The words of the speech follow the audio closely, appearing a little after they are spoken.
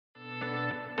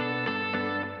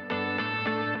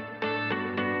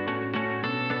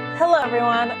Hello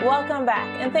everyone, welcome back,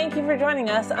 and thank you for joining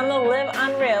us on the Live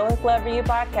Unreal with Glover U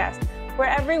podcast, where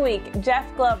every week Jeff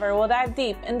Glover will dive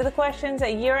deep into the questions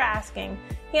that you're asking.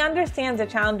 He understands the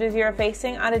challenges you're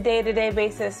facing on a day-to-day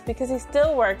basis because he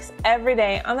still works every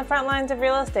day on the front lines of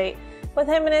real estate, with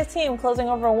him and his team closing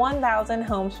over 1,000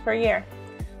 homes per year.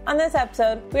 On this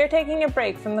episode, we are taking a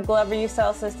break from the Glover U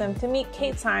sales system to meet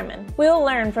Kate Simon. We will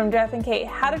learn from Jeff and Kate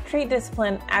how to treat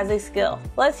discipline as a skill.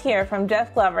 Let's hear from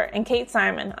Jeff Glover and Kate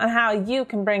Simon on how you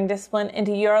can bring discipline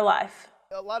into your life.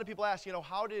 A lot of people ask,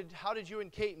 how did you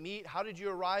and Kate meet? How did you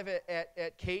arrive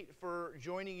at Kate for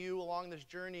joining you along this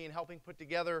journey and helping put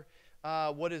together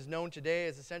what is known today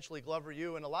as essentially Glover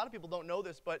U? And a lot of people don't know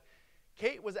this, but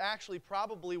Kate was actually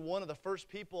probably one of the first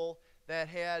people that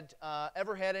had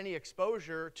ever had any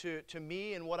exposure to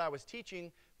me and what I was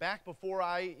teaching back before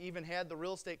I even had the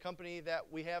real estate company that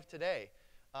we have today.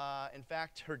 In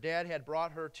fact, her dad had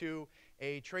brought her to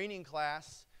a training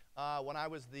class when I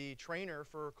was the trainer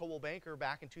for Coldwell Banker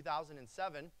back in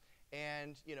 2007.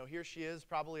 And here she is,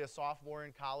 probably a sophomore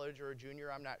in college or a junior,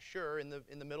 I'm not sure, in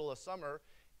the middle of summer,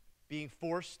 being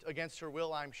forced against her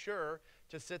will, I'm sure,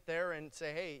 to sit there and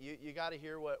say, hey, you got to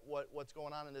hear what's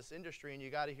going on in this industry, and you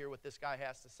got to hear what this guy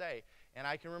has to say. And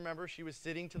I can remember she was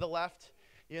sitting to the left,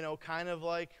 kind of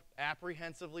like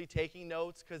apprehensively taking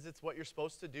notes because it's what you're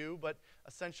supposed to do, but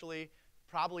essentially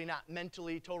probably not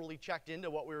mentally totally checked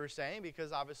into what we were saying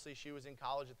because obviously she was in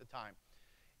college at the time.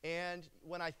 And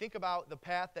when I think about the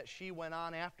path that she went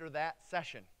on after that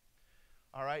session,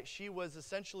 all right, she was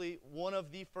essentially one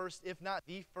of the first, if not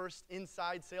the first,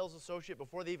 inside sales associate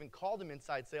before they even called them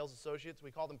inside sales associates.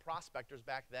 We called them prospectors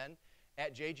back then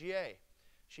at JGA.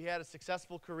 She had a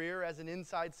successful career as an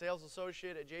inside sales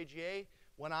associate at JGA,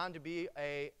 went on to be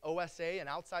a OSA, an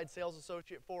outside sales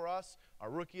associate for us. Our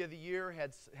rookie of the year,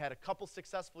 had a couple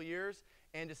successful years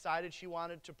and decided she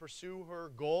wanted to pursue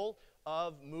her goal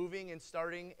of moving and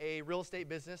starting a real estate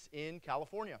business in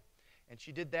California. And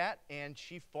she did that, and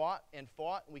she fought and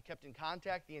fought, and we kept in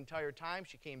contact the entire time.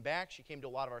 She came back. She came to a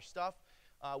lot of our stuff.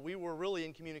 We were really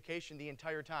in communication the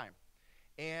entire time.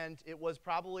 And it was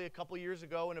probably a couple years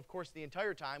ago, and of course the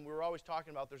entire time we were always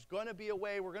talking about there's going to be a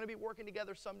way, we're going to be working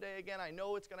together someday again. I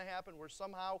know it's going to happen. We're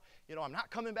somehow, I'm not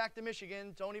coming back to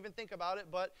Michigan. Don't even think about it,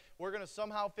 but we're going to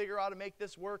somehow figure out how to make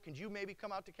this work. Could you maybe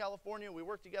come out to California? We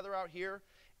work together out here.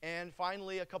 And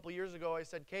finally, a couple years ago, I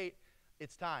said, Kate,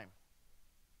 it's time.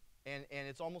 And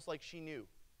it's almost like she knew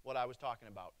what I was talking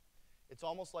about. It's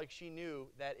almost like she knew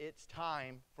that it's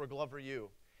time for Glover U.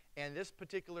 And this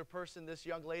particular person, this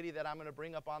young lady that I'm going to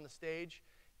bring up on the stage,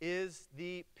 is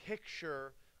the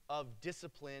picture of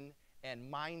discipline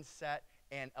and mindset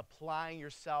and applying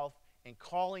yourself and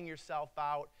calling yourself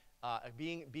out,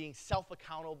 being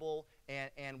self-accountable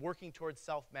and working towards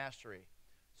self-mastery.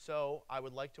 So I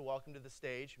would like to welcome to the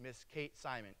stage Miss Kate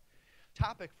Simon.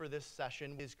 Topic for this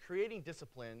session is creating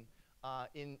discipline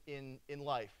in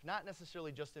life, not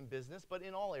necessarily just in business, but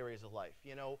in all areas of life.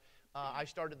 I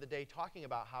started the day talking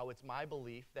about how it's my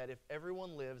belief that if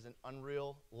everyone lives an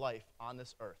unreal life on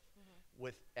this earth,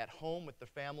 at home with their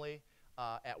family,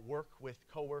 at work with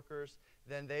coworkers,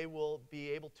 then they will be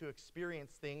able to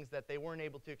experience things that they weren't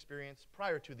able to experience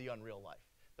prior to the unreal life.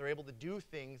 They're able to do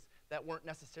things that weren't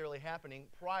necessarily happening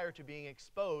prior to being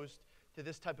exposed to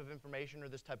this type of information or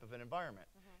this type of an environment.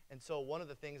 And so one of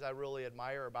the things I really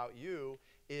admire about you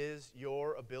is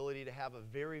your ability to have a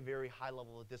very, very high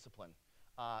level of discipline.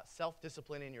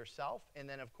 Self-discipline in yourself, and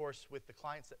then of course with the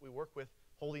clients that we work with,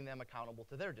 holding them accountable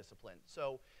to their discipline.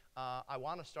 So I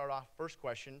want to start off first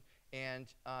question, and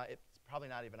it's probably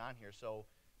not even on here, so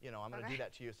I'm going to do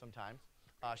that to you sometimes.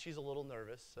 She's a little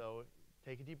nervous, so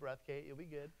take a deep breath, Kate, you'll be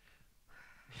good.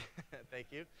 Thank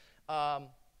you.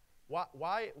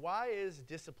 Why is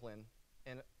discipline,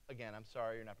 and again, I'm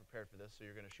sorry you're not prepared for this, so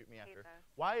you're going to shoot me after.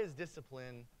 Why is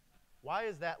discipline, why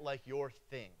is that like your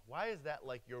thing? Why is that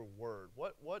like your word?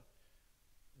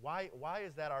 Why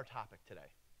is that our topic today?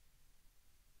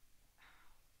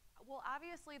 Well,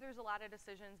 obviously there's a lot of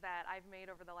decisions that I've made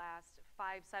over the last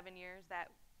 5-7 years that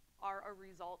are a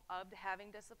result of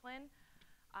having discipline.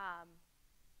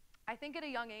 I think at a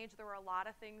young age there were a lot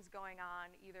of things going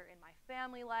on either in my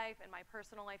family life and my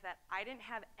personal life that I didn't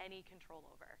have any control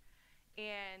over.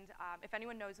 And if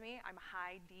anyone knows me, I'm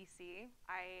high DC.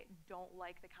 I don't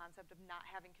like the concept of not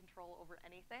having control over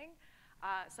anything.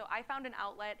 So I found an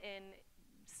outlet in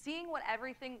seeing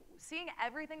everything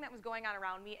that was going on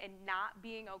around me and not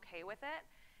being okay with it,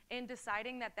 and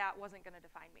deciding that that wasn't going to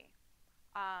define me.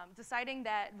 Deciding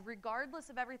that regardless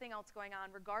of everything else going on,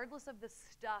 regardless of the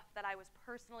stuff that I was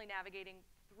personally navigating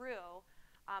through,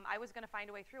 I was going to find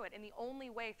a way through it. And the only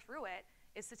way through it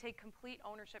is to take complete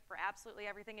ownership for absolutely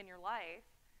everything in your life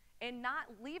and not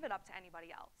leave it up to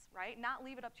anybody else, right? Not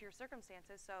leave it up to your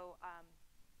circumstances. So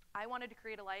I wanted to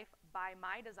create a life by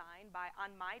my design,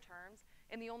 on my terms,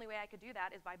 and the only way I could do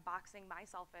that is by boxing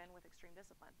myself in with extreme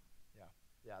discipline.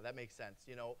 Yeah, that makes sense.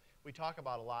 You know, we talk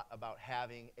about a lot about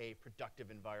having a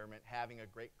productive environment, having a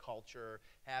great culture,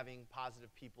 having positive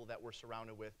people that we're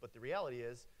surrounded with, but the reality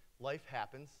is life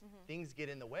happens, things get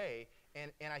in the way,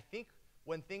 and I think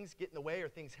when things get in the way or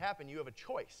things happen, you have a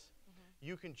choice.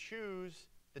 You can choose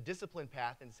the discipline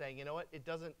path and saying, you know what, it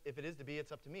doesn't, if it is to be,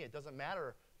 it's up to me. It doesn't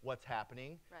matter what's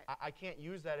happening. Right. I can't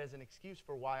use that as an excuse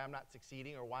for why I'm not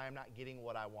succeeding or why I'm not getting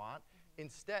what I want.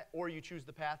 Instead, or you choose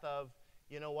the path of,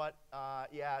 you know what,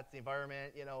 yeah, it's the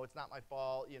environment, you know, it's not my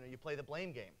fault, you know, you play the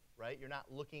blame game, right? You're not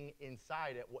looking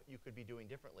inside at what you could be doing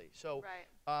differently. So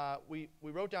we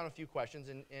wrote down a few questions,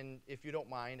 and if you don't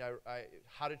mind,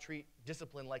 how to treat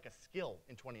discipline like a skill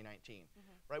in 2019,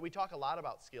 right? We talk a lot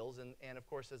about skills, and of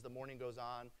course, as the morning goes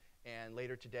on, and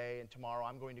later today and tomorrow,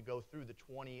 I'm going to go through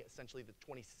essentially the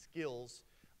 20 skills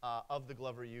of the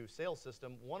Glover U sales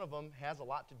system. One of them has a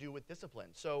lot to do with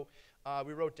discipline. So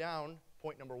we wrote down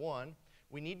point number 1,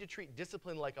 we need to treat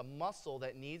discipline like a muscle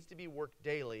that needs to be worked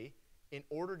daily in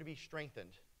order to be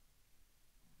strengthened.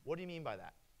 What do you mean by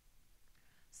that?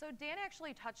 So Dan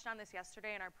actually touched on this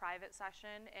yesterday in our private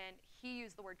session, and he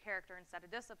used the word character instead of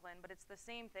discipline, but it's the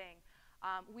same thing.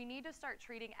 We need to start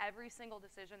treating every single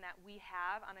decision that we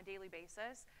have on a daily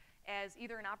basis as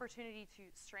either an opportunity to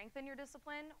strengthen your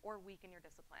discipline or weaken your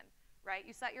discipline, right?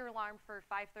 You set your alarm for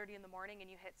 5:30 in the morning and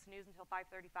you hit snooze until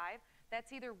 5:35.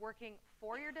 That's either working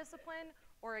for your discipline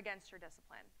or against your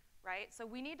discipline, right? So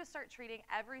we need to start treating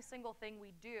every single thing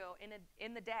we do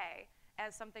in the day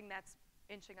as something that's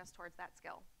inching us towards that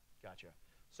skill. Gotcha.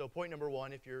 So point number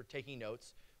 1, if you're taking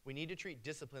notes, we need to treat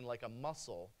discipline like a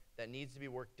muscle that needs to be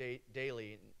worked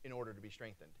daily in order to be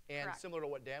strengthened. And Correct. Similar to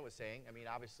what Dan was saying, I mean,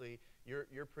 obviously,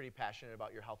 you're pretty passionate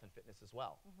about your health and fitness as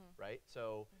well, right?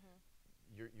 So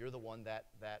you're the one that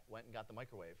went and got the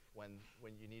microwave when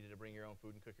you needed to bring your own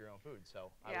food and cook your own food.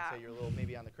 So I would say you're a little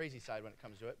maybe on the crazy side when it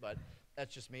comes to it, but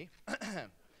that's just me.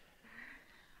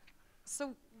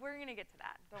 So we're going to get to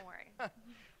that. Don't worry.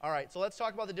 All right, so let's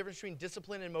talk about the difference between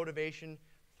discipline and motivation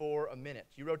for a minute.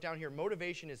 You wrote down here,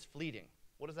 motivation is fleeting.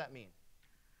 What does that mean?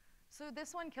 So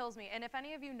this one kills me. And if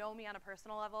any of you know me on a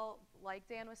personal level, like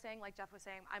Dan was saying, like Jeff was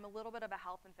saying, I'm a little bit of a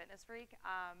health and fitness freak.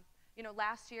 You know,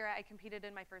 last year I competed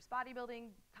in my first bodybuilding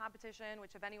competition,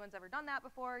 which if anyone's ever done that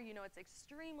before, you know it's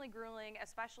extremely grueling,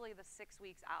 especially the 6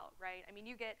 weeks out, right? I mean,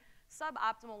 you get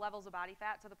suboptimal levels of body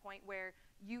fat to the point where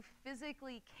you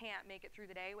physically can't make it through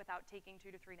the day without taking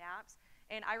 2 to 3 naps.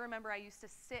 And I remember I used to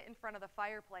sit in front of the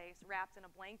fireplace wrapped in a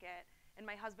blanket, and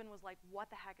my husband was like, what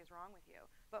the heck is wrong with you?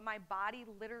 But my body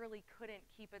literally couldn't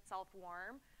keep itself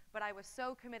warm, but I was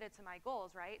so committed to my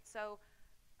goals, right? So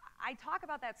I talk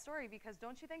about that story because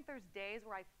don't you think there's days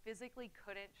where I physically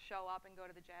couldn't show up and go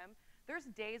to the gym? There's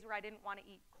days where I didn't want to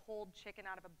eat cold chicken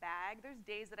out of a bag. There's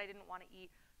days that I didn't want to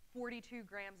eat 42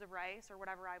 grams of rice or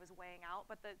whatever I was weighing out.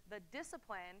 But the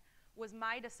discipline was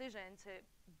my decision to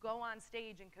go on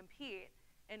stage and compete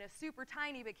in a super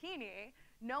tiny bikini,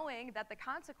 knowing that the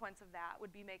consequence of that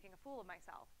would be making a fool of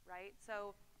myself, right?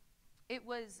 So it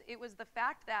was the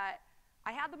fact that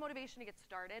I had the motivation to get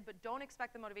started, but don't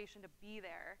expect the motivation to be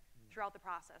there throughout the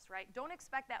process, right? Don't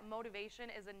expect that motivation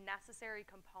is a necessary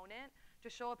component to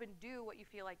show up and do what you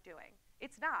feel like doing.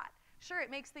 It's not. Sure,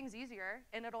 it makes things easier,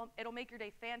 and it'll make your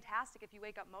day fantastic if you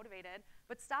wake up motivated,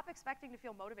 but stop expecting to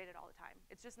feel motivated all the time.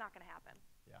 It's just not going to happen.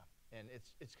 Yeah, and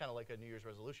it's kind of like a New Year's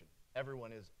resolution.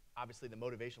 Everyone is, obviously the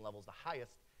motivation level is the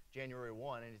highest January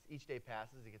 1, and as each day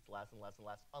passes, it gets less and less and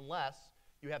less, unless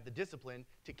you have the discipline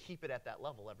to keep it at that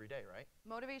level every day, right?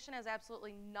 Motivation has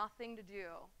absolutely nothing to do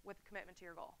with commitment to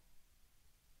your goal.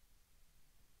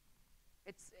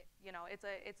 It's, you know, it's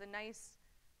a nice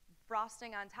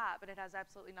frosting on top, but it has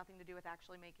absolutely nothing to do with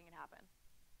actually making it happen.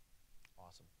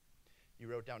 Awesome. You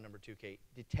wrote down number 2, Kate.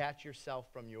 Detach yourself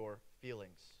from your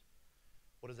feelings.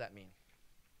 What does that mean?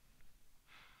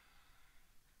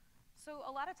 So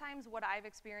a lot of times what I've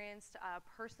experienced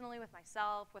personally with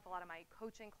myself, with a lot of my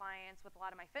coaching clients, with a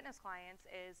lot of my fitness clients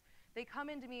is they come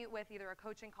into me with either a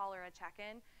coaching call or a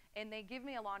check-in, and they give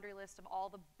me a laundry list of all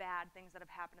the bad things that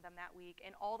have happened to them that week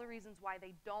and all the reasons why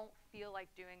they don't feel like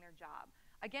doing their job.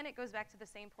 Again, it goes back to the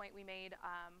same point we made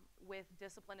with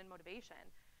discipline and motivation.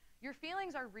 Your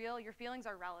feelings are real, your feelings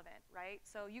are relevant, right?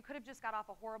 So you could have just got off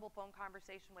a horrible phone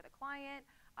conversation with a client,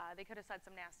 they could have said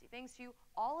some nasty things to you.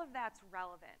 All of that's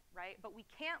relevant, right? But we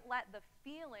can't let the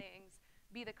feelings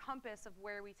be the compass of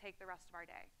where we take the rest of our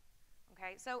day,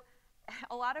 okay? So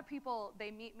a lot of people,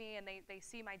 they meet me and they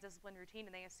see my discipline routine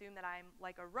and they assume that I'm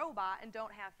like a robot and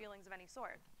don't have feelings of any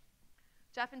sort.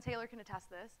 Jeff and Taylor can attest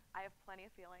this. I have plenty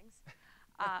of feelings.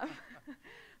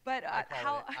 But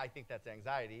I think that's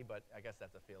anxiety, but I guess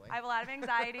that's a feeling. I have a lot of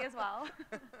anxiety as well.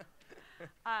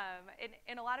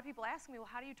 And a lot of people ask me, well,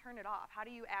 how do you turn it off? How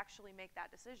do you actually make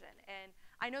that decision? And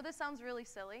I know this sounds really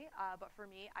silly, but for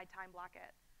me, I time block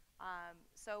it.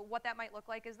 So what that might look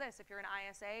like is this. If you're an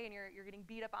ISA and you're getting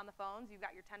beat up on the phones, you've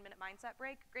got your 10-minute mindset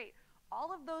break, great.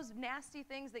 All of those nasty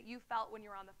things that you felt when you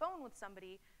were on the phone with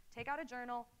somebody, take out a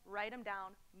journal, write them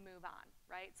down, move on,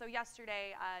 right? So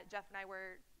yesterday, Jeff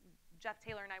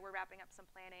Taylor and I were wrapping up some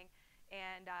planning,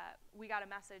 and we got a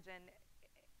message, and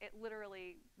it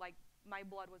literally, like, my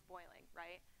blood was boiling,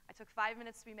 right? I took 5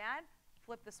 minutes to be mad,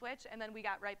 flipped the switch, and then we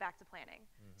got right back to planning.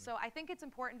 So I think it's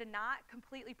important to not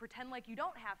completely pretend like you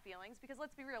don't have feelings, because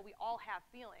let's be real, we all have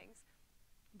feelings,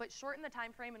 but shorten the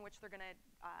time frame in which they're going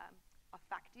to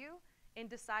affect you, and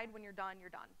decide when you're done, you're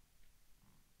done.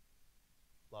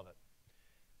 Love it.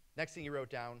 Next thing you wrote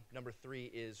down, number 3,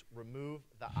 is remove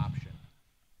the option.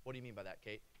 What do you mean by that,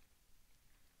 Kate?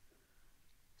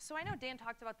 So I know Dan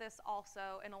talked about this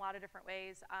also in a lot of different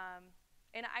ways,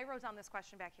 and I wrote down this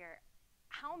question back here.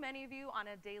 How many of you on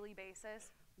a daily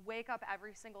basis wake up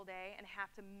every single day and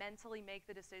have to mentally make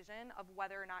the decision of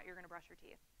whether or not you're going to brush your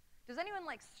teeth? Does anyone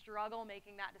like struggle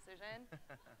making that decision?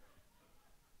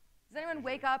 Does anyone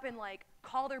wake up and like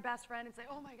call their best friend and say,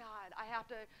 oh my God, I have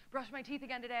to brush my teeth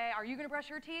again today. Are you going to brush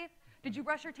your teeth? Did you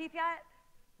brush your teeth yet?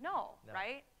 No.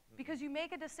 Right? Because you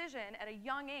make a decision at a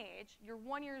young age, you're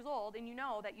 1 year old, and you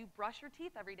know that you brush your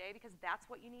teeth every day because that's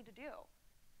what you need to do.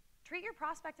 Treat your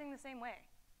prospecting the same way,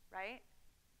 right?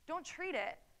 Don't treat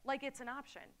it like it's an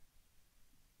option.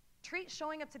 Treat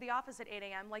showing up to the office at 8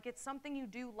 a.m. like it's something you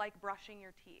do, like brushing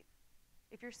your teeth.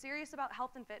 If you're serious about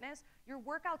health and fitness, your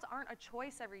workouts aren't a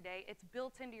choice every day. It's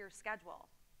built into your schedule.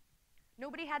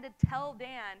 Nobody had to tell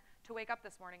Dan to wake up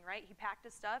this morning, right? He packed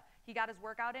his stuff, he got his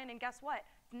workout in, and guess what?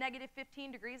 It's negative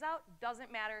 15 degrees out,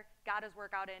 doesn't matter, got his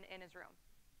workout in his room.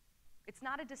 It's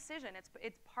not a decision,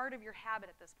 it's part of your habit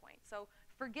at this point. So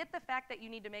forget the fact that you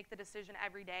need to make the decision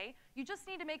every day. You just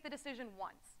need to make the decision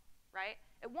once, right?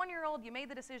 At 1 year old, you made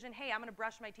the decision, hey, I'm gonna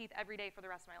brush my teeth every day for the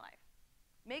rest of my life.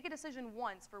 Make a decision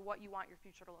once for what you want your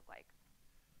future to look like.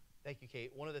 Thank you,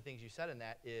 Kate. One of the things you said in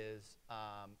that is,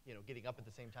 getting up at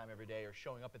the same time every day or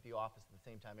showing up at the office at the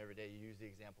same time every day. You use the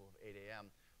example of 8 a.m.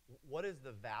 What is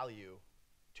the value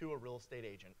to a real estate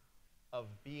agent of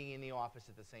being in the office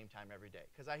at the same time every day?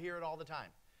 Because I hear it all the time.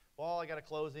 Well, I got a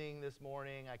closing this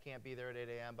morning. I can't be there at 8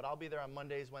 a.m., but I'll be there on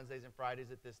Mondays, Wednesdays, and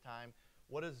Fridays at this time.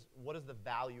 What is the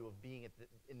value of being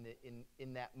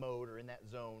in that mode or in that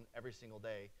zone every single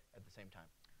day at the same time?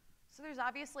 So there's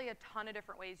obviously a ton of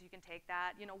different ways you can take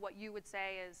that. You know, what you would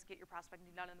say is get your prospecting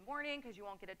done in the morning because you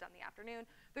won't get it done in the afternoon.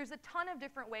 There's a ton of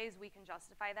different ways we can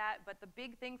justify that, but the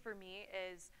big thing for me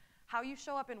is how you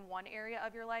show up in one area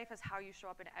of your life is how you show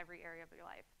up in every area of your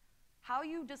life. How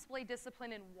you display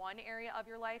discipline in one area of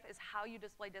your life is how you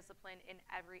display discipline in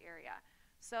every area.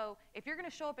 So if you're going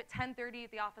to show up at 10:30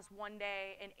 at the office one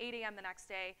day and 8 a.m. the next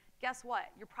day, guess what?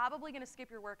 You're probably going to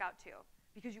skip your workout too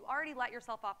because you already let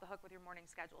yourself off the hook with your morning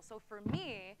schedule. So for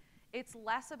me, it's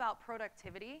less about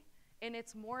productivity and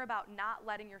it's more about not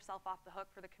letting yourself off the hook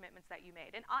for the commitments that you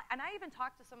made. And I even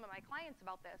talked to some of my clients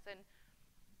about this, and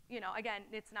again,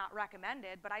 it's not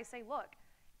recommended, but I say, look,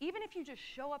 even if you just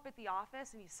show up at the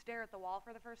office and you stare at the wall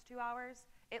for the first 2 hours,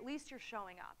 at least you're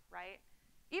showing up, right?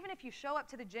 Even if you show up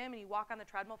to the gym and you walk on the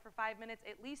treadmill for 5 minutes,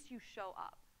 at least you show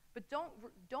up. But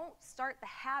don't start the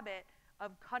habit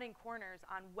of cutting corners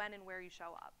on when and where you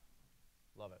show up.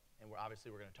 Love it. And we're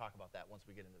going to talk about that once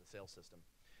we get into the sales system.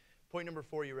 Point number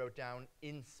 4 you wrote down,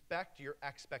 inspect your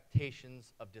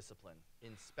expectations of discipline.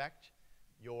 Inspect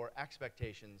your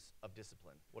expectations of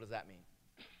discipline. What does that mean?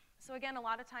 So again, a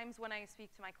lot of times when I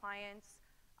speak to my clients,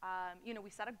 we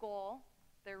set a goal.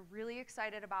 They're really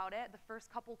excited about it. The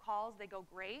first couple calls, they go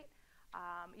great.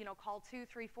 Call 2,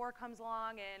 3, 4 comes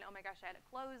along and, oh my gosh, I had a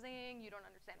closing. You don't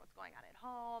understand what's going on at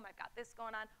home. I've got this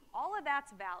going on. All of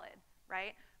that's valid,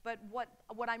 right? But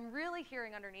what I'm really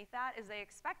hearing underneath that is they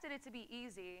expected it to be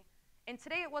easy. And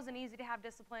today it wasn't easy to have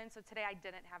discipline, so today I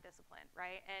didn't have discipline,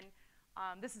 right? And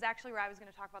this is actually where I was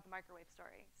going to talk about the microwave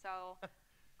story. So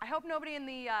I hope nobody in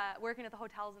the working at the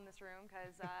hotels in this room,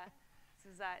 because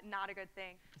this is not a good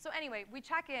thing. So anyway, we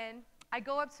check in. I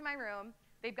go up to my room.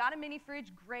 They've got a mini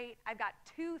fridge, great. I've got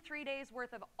 2-3 days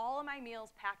worth of all of my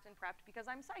meals packed and prepped because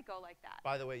I'm psycho like that.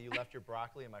 By the way, you left your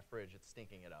broccoli in my fridge. It's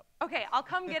stinking it up. Okay, I'll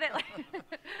come get it later.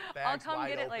 I'll come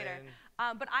get it open. later.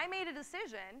 But I made a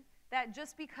decision that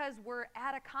just because we're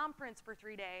at a conference for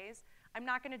 3 days, I'm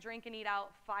not going to drink and eat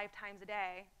out 5 times a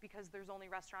day because there's only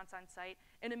restaurants on site,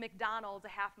 and a McDonald's a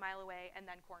half mile away, and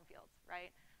then cornfields,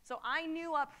 right? So I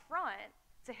knew up front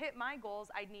to hit my goals,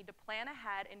 I'd need to plan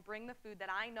ahead and bring the food that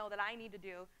I know that I need to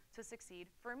do to succeed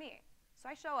for me. So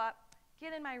I show up,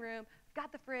 get in my room,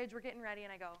 got the fridge, we're getting ready,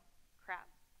 and I go, crap,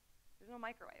 there's no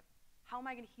microwave. How am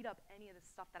I going to heat up any of this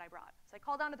stuff that I brought? So I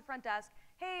call down to the front desk,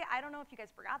 hey, I don't know if you guys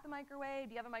forgot the microwave.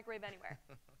 Do you have a microwave anywhere?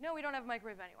 No, we don't have a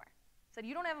microwave anywhere. I said,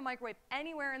 you don't have a microwave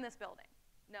anywhere in this building?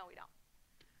 No, we don't.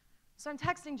 So I'm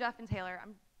texting Jeff and Taylor.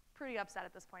 I'm pretty upset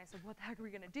at this point. I said, what the heck are we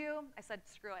going to do? I said,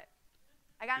 screw it.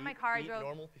 I got in my car. I drove.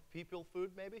 Normal people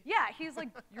food, maybe? Yeah, he's like,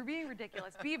 you're being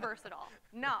ridiculous. Be versatile.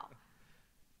 No.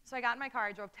 So I got in my car.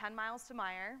 I drove 10 miles to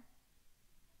Meijer,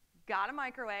 got a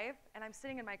microwave, and I'm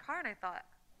sitting in my car, and I thought,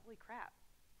 holy crap,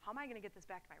 how am I going to get this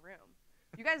back to my room?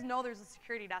 You guys know there's a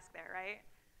security desk there, right?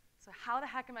 So how the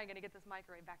heck am I going to get this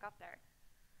microwave back up there?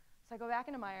 So I go back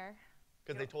into Meijer.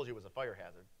 Because they told you it was a fire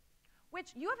hazard.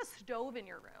 Which, you have a stove in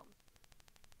your room.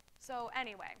 So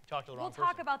anyway, Talk to the wrong we'll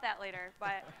talk person. about that later.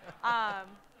 But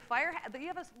you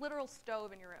have a literal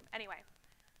stove in your room. Anyway,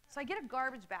 so I get a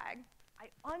garbage bag. I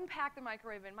unpack the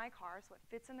microwave in my car so it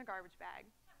fits in the garbage bag.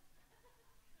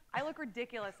 I look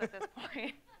ridiculous at this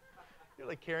point. You're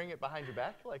like carrying it behind your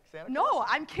back like Santa Claus? No,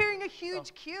 I'm carrying a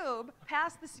huge cube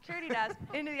past the security desk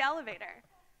into the elevator.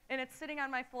 And it's sitting on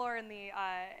my floor in the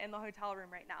hotel room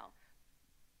right now.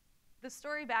 The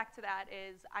story back to that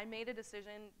is I made a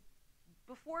decision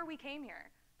before we came here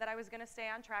that I was going to stay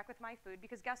on track with my food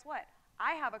because guess what?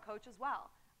 I have a coach as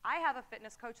well. I have a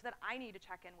fitness coach that I need to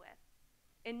check in with.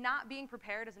 And not being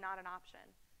prepared is not an option.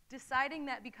 Deciding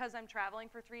that because I'm traveling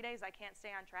for 3 days I can't stay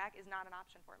on track is not an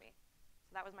option for me.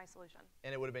 So that was my solution.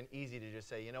 And it would have been easy to just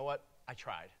say, you know what? I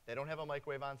tried. They don't have a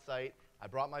microwave on site. I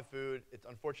brought my food. It's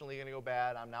unfortunately going to go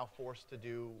bad. I'm now forced to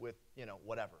do with,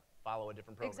 whatever. Follow a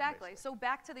different program. Exactly. Basically. So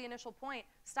back to the initial point,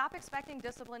 stop expecting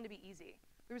discipline to be easy.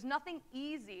 There's nothing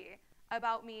easy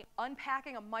about me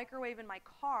unpacking a microwave in my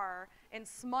car and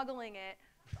smuggling it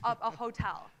up a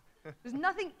hotel. There's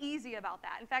nothing easy about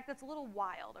that. In fact, it's a little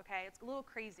wild, okay? It's a little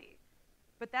crazy.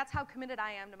 But that's how committed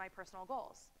I am to my personal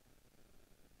goals.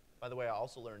 By the way, I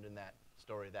also learned in that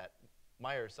story that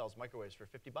Meijer sells microwaves for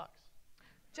 $50.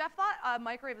 Jeff thought a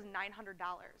microwave was $900.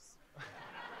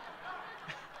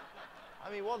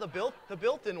 I mean, well, the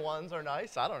built-in ones are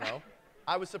nice. I don't know.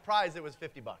 I was surprised it was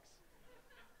 $50.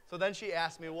 So then she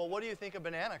asked me, well, what do you think a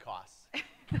banana costs?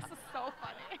 This is so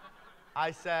funny.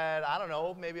 I said, I don't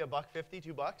know, maybe $1.50,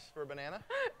 $2 for a banana.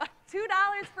 $2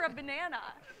 for a banana.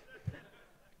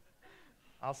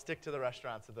 I'll stick to the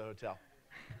restaurants at the hotel.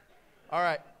 All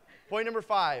right, point number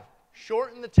 5.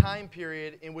 Shorten the time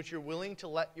period in which you're willing to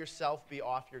let yourself be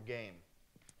off your game.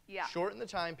 Yeah. Shorten the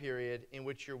time period in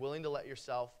which you're willing to let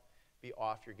yourself be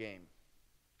off your game.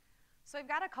 So I've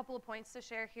got a couple of points to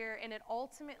share here, and it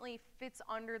ultimately fits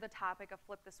under the topic of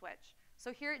flip the switch.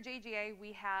 So here at JGA,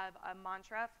 we have a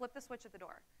mantra, flip the switch at the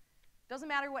door. Doesn't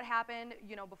matter what happened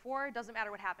before, doesn't matter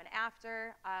what happened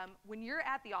after. When you're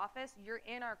at the office, you're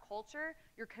in our culture,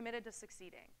 you're committed to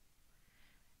succeeding.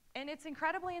 And it's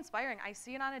incredibly inspiring. I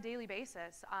see it on a daily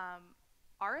basis.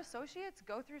 Our associates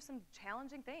go through some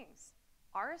challenging things.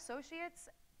 Our associates,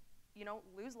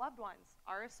 lose loved ones.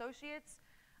 Our associates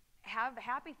have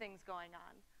happy things going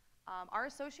on. Our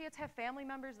associates have family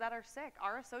members that are sick.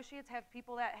 Our associates have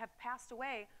people that have passed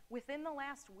away within the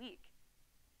last week.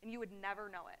 And you would never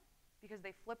know it because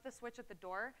they flip the switch at the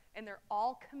door and they're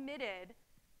all committed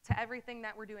to everything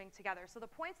that we're doing together. So the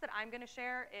points that I'm going to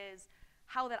share is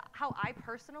how I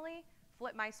personally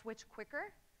flip my switch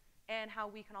quicker and how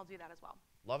we can all do that as well.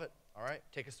 Love it. All right,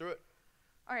 take us through it.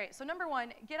 All right, so number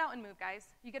 1, get out and move, guys.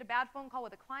 You get a bad phone call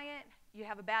with a client, you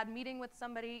have a bad meeting with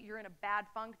somebody, you're in a bad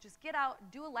funk, just get out,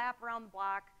 do a lap around the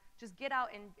block, just get out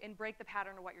and break the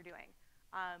pattern of what you're doing.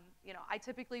 I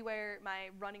typically wear my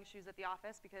running shoes at the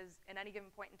office because at any given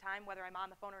point in time, whether I'm on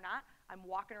the phone or not, I'm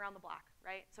walking around the block,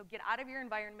 right? So get out of your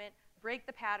environment, break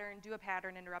the pattern, do a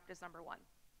pattern interrupt is number 1.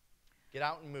 Get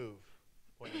out and move.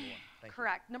 Point number 1. Thank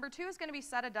Correct. Number 2 is going to be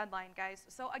set a deadline, guys.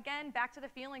 So again, back to the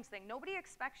feelings thing. Nobody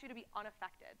expects you to be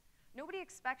unaffected. Nobody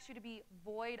expects you to be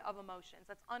void of emotions.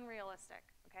 That's unrealistic,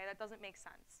 okay? That doesn't make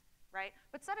sense, right?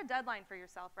 But set a deadline for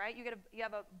yourself, right? You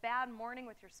have a bad morning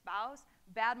with your spouse,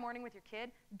 bad morning with your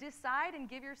kid. Decide and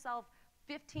give yourself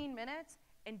 15 minutes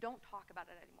and don't talk about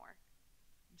it anymore.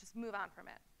 Just move on from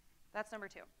it. That's number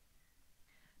 2.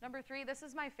 Number 3, this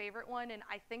is my favorite one, and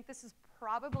I think this is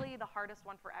probably the hardest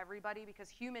one for everybody because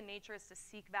human nature is to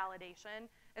seek validation,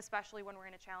 especially when we're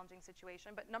in a challenging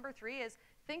situation. But number 3 is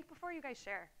think before you guys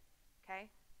share, okay?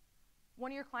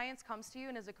 one of your clients comes to you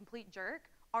and is a complete jerk,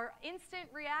 our instant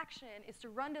reaction is to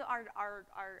run to our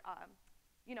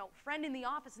friend in the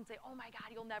office and say, oh my God,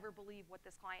 you'll never believe what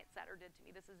this client said or did to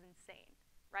me. This is insane,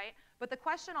 right? But the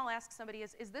question I'll ask somebody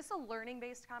is this a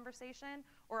learning-based conversation,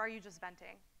 or are you just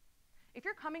venting? If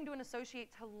you're coming to an associate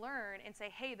to learn and say,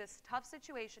 hey, this tough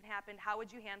situation happened, how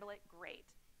would you handle it? Great.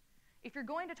 If you're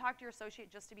going to talk to your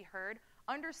associate just to be heard,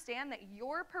 understand that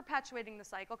you're perpetuating the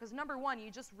cycle, because number one, you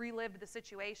just relived the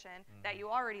situation that you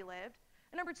already lived.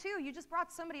 And number two, you just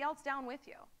brought somebody else down with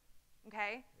you,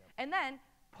 okay? Yep. And then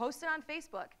post it on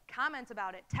Facebook, comment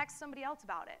about it, text somebody else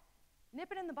about it.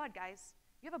 Nip it in the bud, guys.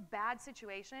 You have a bad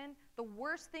situation, the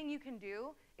worst thing you can do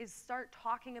is start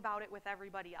talking about it with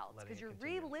everybody else, because you're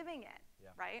reliving it,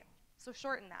 right? So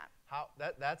shorten that.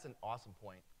 That's an awesome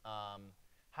point.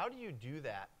 How do you do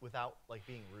that without like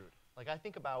being rude? Like I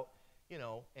think about,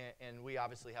 and we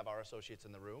obviously have our associates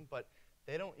in the room, but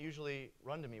they don't usually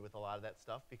run to me with a lot of that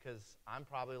stuff because I'm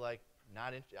probably like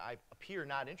I appear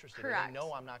not interested. Correct. And they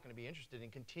know I'm not going to be interested in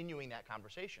continuing that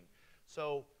conversation.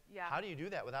 So how do you do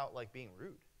that without like being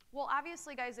rude? Well,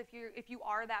 obviously, guys, if you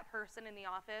are that person in the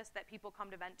office that people come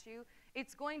to vent to,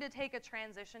 it's going to take a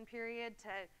transition period to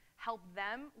help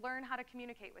them learn how to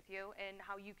communicate with you and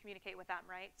how you communicate with them,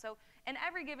 right? So in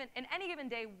any given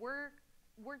day, we're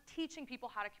teaching people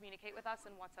how to communicate with us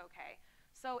and what's okay.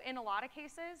 So in a lot of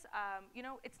cases,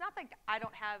 it's not like I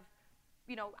don't have,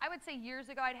 I would say years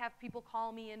ago I'd have people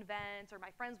call me and vent, or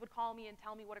my friends would call me and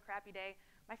tell me what a crappy day.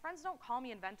 My friends don't call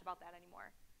me and vent about that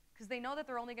anymore, because they know that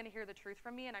they're only going to hear the truth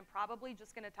from me, and I'm probably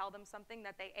just going to tell them something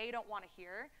that they A, don't want to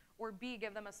hear, or B,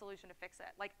 give them a solution to fix it.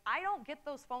 Like, I don't get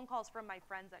those phone calls from my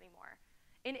friends anymore.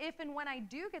 And if and when I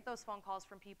do get those phone calls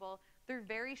from people, they're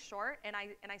very short, and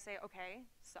I say, okay,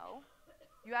 so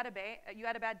you had a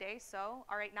bad day, so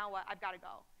all right, now what? I've got to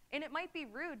go. And it might be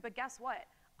rude, but guess what?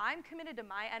 I'm committed to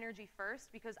my energy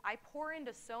first, because I pour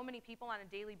into so many people on a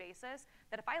daily basis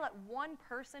that if I let one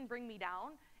person bring me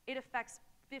down, it affects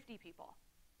 50 people.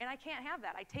 And I can't have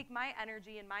that. I take my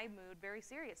energy and my mood very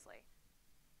seriously.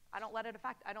 I don't let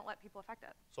people affect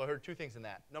it. So I heard two things in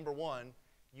that. Number one,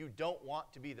 you don't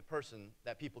want to be the person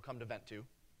that people come to vent to,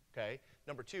 okay?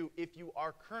 Number two, if you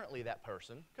are currently that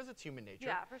person, because it's human nature.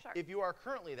 Yeah, for sure. If you are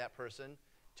currently that person,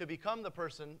 to become the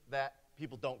person that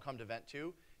people don't come to vent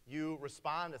to, you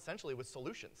respond essentially with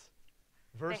solutions.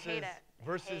 Versus, they hate it.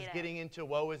 Versus getting into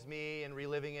woe is me and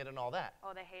reliving it and all that.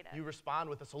 Oh, they hate it. You respond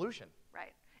with a solution.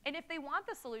 Right. And if they want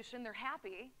the solution, they're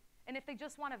happy. And if they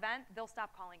just want to vent, they'll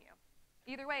stop calling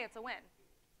you. Either way, it's a win.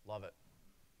 Love it.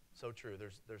 So true.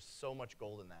 There's so much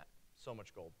gold in that. So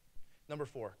much gold. Number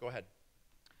 4, go ahead.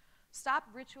 Stop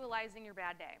ritualizing your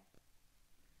bad day.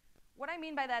 What I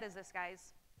mean by that is this,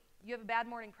 guys. You have a bad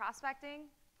morning prospecting.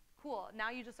 Cool. Now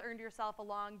you just earned yourself a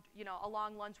long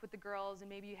lunch with the girls, and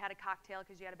maybe you had a cocktail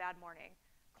because you had a bad morning.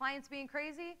 Clients being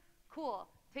crazy. Cool.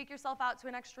 Take yourself out to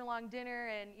an extra long dinner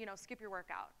and skip your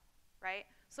workout, right?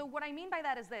 So what I mean by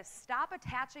that is this: stop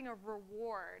attaching a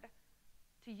reward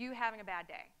to you having a bad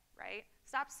day, right?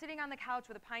 Stop sitting on the couch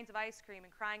with a pint of ice cream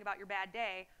and crying about your bad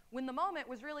day when the moment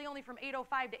was really only from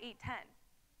 8:05 to 8:10,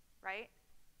 right?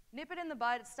 Nip it in the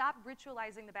bud. Stop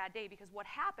ritualizing the bad day, because what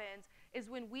happens is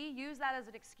when we use that as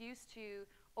an excuse to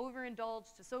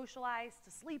overindulge, to socialize,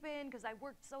 to sleep in because I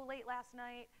worked so late last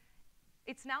night,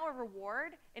 it's now a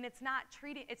reward, and it's not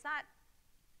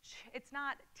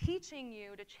teaching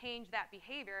you to change that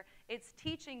behavior. It's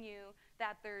teaching you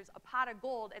that there's a pot of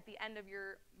gold at the end of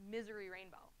your misery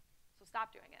rainbow. So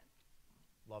stop doing it.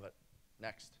 Love it.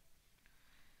 Next.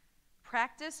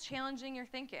 Practice challenging your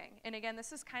thinking. And again,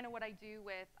 this is kind of what I do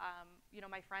with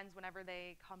my friends whenever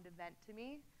they come to vent to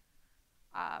me.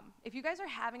 If you guys are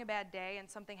having a bad day and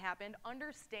something happened,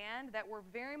 understand that we're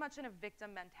very much in a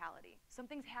victim mentality.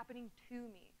 Something's happening to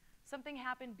me. Something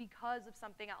happened because of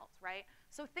something else, right?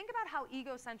 So think about how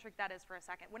egocentric that is for a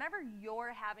second. Whenever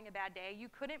you're having a bad day, you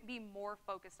couldn't be more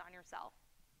focused on yourself,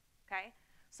 okay?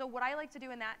 So what I like to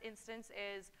do in that instance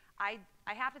is I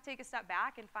have to take a step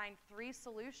back and find 3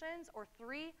 solutions or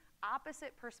 3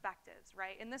 opposite perspectives,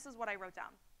 right? And this is what I wrote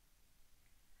down.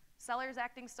 Sellers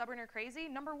acting stubborn or crazy.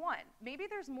 Number 1, maybe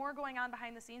there's more going on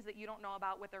behind the scenes that you don't know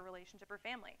about with their relationship or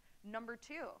family. Number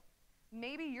 2,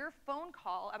 maybe your phone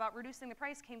call about reducing the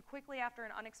price came quickly after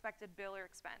an unexpected bill or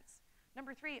expense.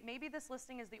 Number 3, maybe this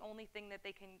listing is the only thing that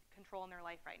they can control in their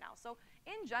life right now. So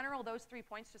in general, those 3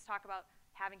 points just talk about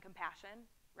having compassion,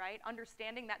 right?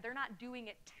 Understanding that they're not doing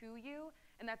it to you,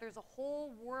 and that there's a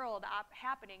whole world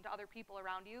happening to other people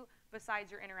around you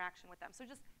besides your interaction with them. So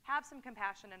just have some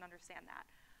compassion and understand that.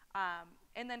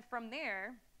 And then from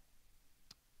there,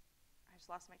 I just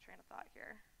lost my train of thought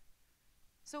here.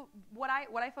 So what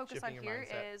I focus Shifting on your here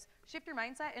mindset. is shift your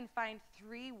mindset and find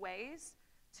 3 ways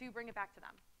to bring it back to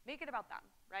them. Make it about them,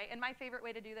 right? And my favorite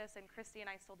way to do this, and Christy and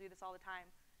I still do this all the time,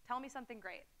 tell me something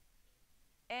great.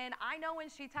 And I know when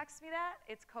she texts me that,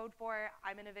 it's code for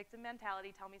I'm in a victim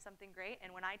mentality, tell me something great.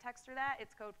 And when I text her that,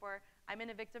 it's code for I'm in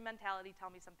a victim mentality, tell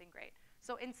me something great.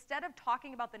 So instead of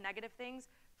talking about the negative things,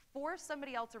 force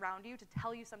somebody else around you to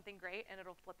tell you something great, and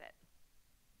it'll flip it.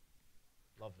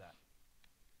 Love that.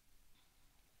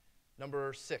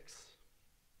 Number 6.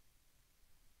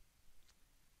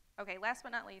 Okay, last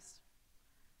but not least,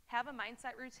 have a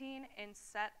mindset routine and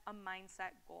set a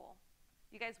mindset goal.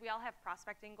 You guys, we all have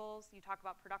prospecting goals. You talk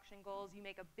about production goals. You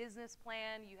make a business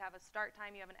plan. You have a start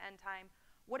time. You have an end time.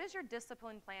 What does your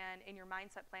discipline plan and your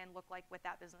mindset plan look like with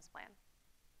that business plan?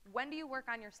 When do you work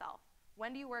on yourself?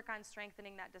 When do you work on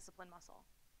strengthening that discipline muscle?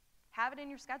 Have it in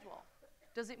your schedule.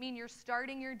 Does it mean you're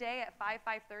starting your day at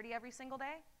 5:30 every single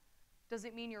day? Does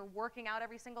it mean you're working out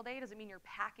every single day? Does it mean you're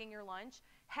packing your lunch?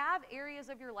 Have areas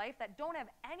of your life that don't have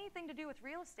anything to do with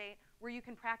real estate where you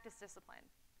can practice discipline.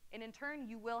 And in turn,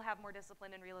 you will have more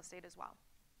discipline in real estate as well.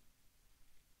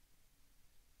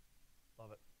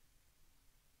 Love it.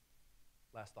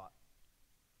 Last thought.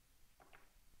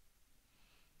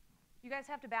 You guys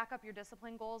have to back up your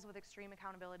discipline goals with extreme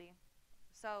accountability.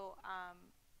 So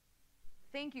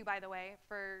thank you, by the way,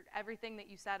 for everything that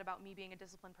you said about me being a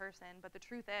disciplined person. But the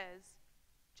truth is,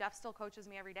 Jeff still coaches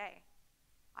me every day.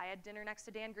 I had dinner next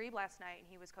to Dan Grebe last night, and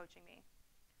he was coaching me.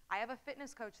 I have a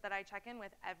fitness coach that I check in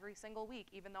with every single week,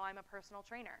 even though I'm a personal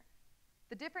trainer.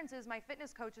 The difference is my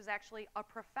fitness coach is actually a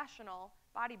professional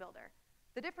bodybuilder.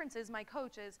 The difference is my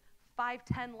coach is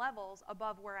 5-10 levels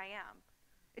above where I am.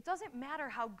 It doesn't matter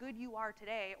how good you are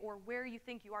today or where you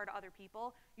think you are to other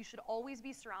people. You should always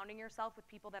be surrounding yourself with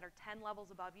people that are 10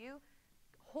 levels above you,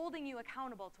 holding you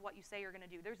accountable to what you say you're going to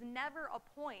do. There's never a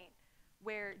point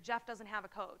where Jeff doesn't have a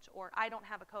coach, or I don't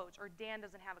have a coach, or Dan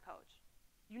doesn't have a coach.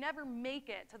 You never make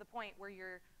it to the point where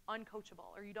you're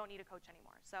uncoachable or you don't need a coach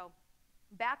anymore. So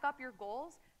back up your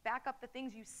goals, back up the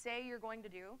things you say you're going to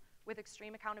do with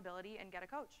extreme accountability, and get a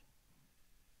coach.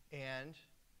 And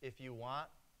if you want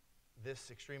this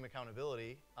extreme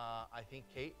accountability, I think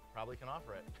Kate probably can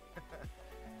offer it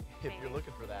if you're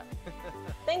looking for that.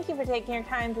 Thank you for taking your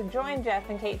time to join Jeff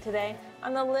and Kate today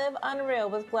on the Live Unreal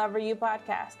with Glover U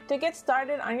podcast. To get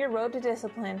started on your road to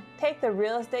discipline, take the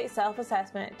real estate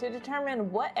self-assessment to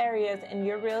determine what areas in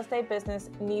your real estate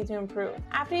business need to improve.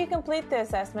 After you complete the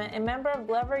assessment, a member of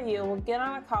Glover U will get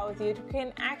on a call with you to create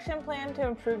an action plan to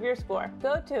improve your score.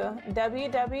 Go to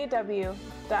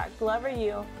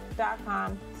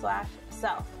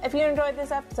www.gloveru.com/self. If you enjoyed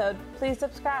this episode, please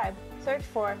subscribe. Search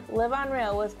for Live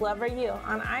Unreal with Glover U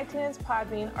on iTunes,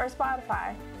 Podbean, or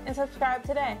Spotify, and subscribe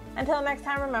today. Until next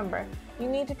time, remember, you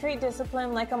need to treat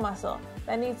discipline like a muscle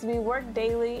that needs to be worked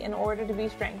daily in order to be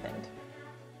strengthened.